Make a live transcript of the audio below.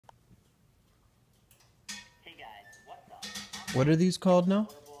What are these called now?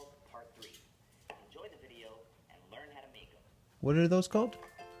 What are those called?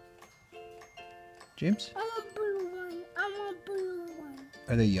 James? I want blue one. I want blue one.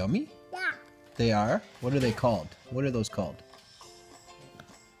 Are they yummy? Yeah. They are? What are they called? What are those called?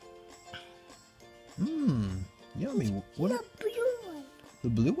 Mmm, yummy. What? The blue one. The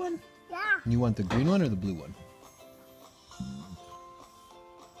blue one? Yeah. You want the green one or the blue one?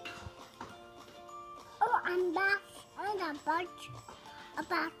 Oh, I'm back. I'm a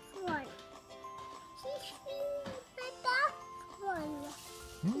back one. She's my back one.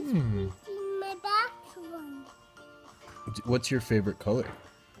 Mmm. She's my back one. What's your favorite color?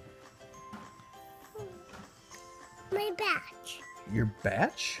 My batch. Your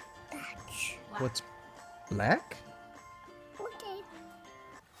batch? Batch. What's black? Okay.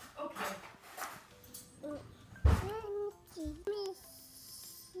 Okay. Let me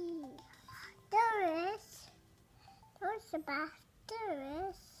see. There's a batch. There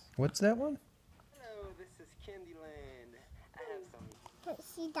is. What's that one? Hello, this is Candyland. I have some. Let's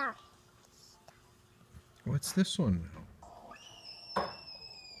see that. What's this one?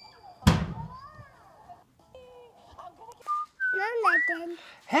 None.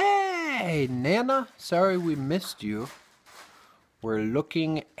 Hey, Nana. Sorry we missed you. We're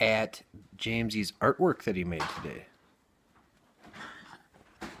looking at Jamesy's artwork that he made today.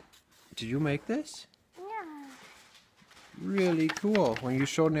 Did you make this? Yeah. Really cool. Will you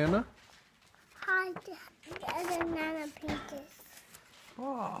show Nana? Hi, Nana Peters.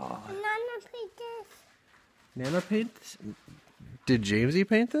 Oh, Nana Peters. Nana paint this? Did Jamesy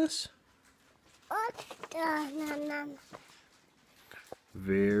paint this? What? Nana.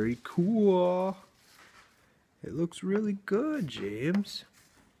 Very cool. It looks really good, James.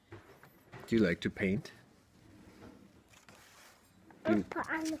 Do you like to paint? Put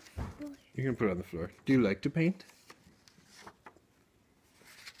on the floor. You can put it on the floor. Do you like to paint?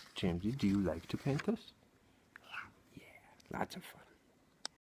 Jamesy, do you like to paint this? Yeah. Yeah, lots of fun.